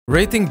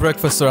Rating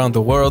breakfast around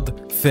the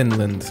world,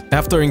 Finland.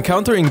 After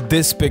encountering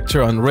this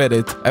picture on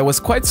Reddit, I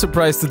was quite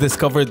surprised to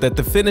discover that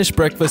the Finnish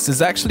breakfast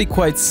is actually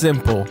quite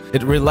simple.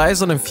 It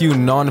relies on a few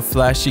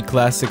non-flashy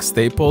classic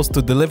staples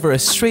to deliver a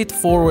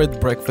straightforward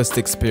breakfast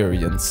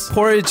experience.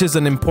 Porridge is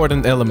an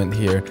important element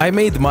here. I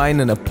made mine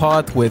in a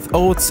pot with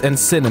oats and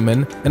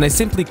cinnamon, and I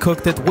simply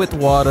cooked it with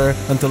water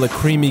until a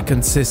creamy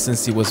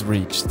consistency was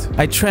reached.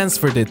 I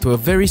transferred it to a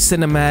very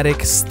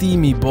cinematic,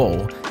 steamy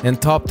bowl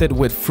and topped it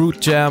with fruit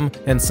jam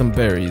and some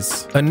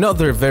berries.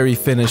 Another very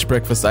Finnish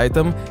breakfast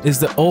item is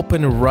the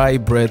open rye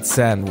bread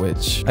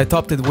sandwich. I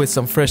topped it with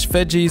some fresh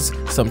veggies,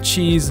 some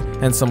cheese,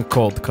 and some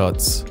cold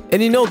cuts.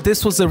 And you know,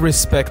 this was a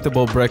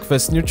respectable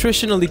breakfast,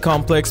 nutritionally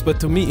complex, but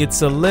to me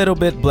it's a little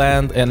bit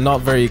bland and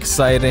not very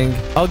exciting.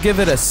 I'll give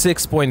it a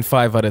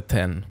 6.5 out of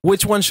 10.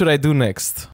 Which one should I do next?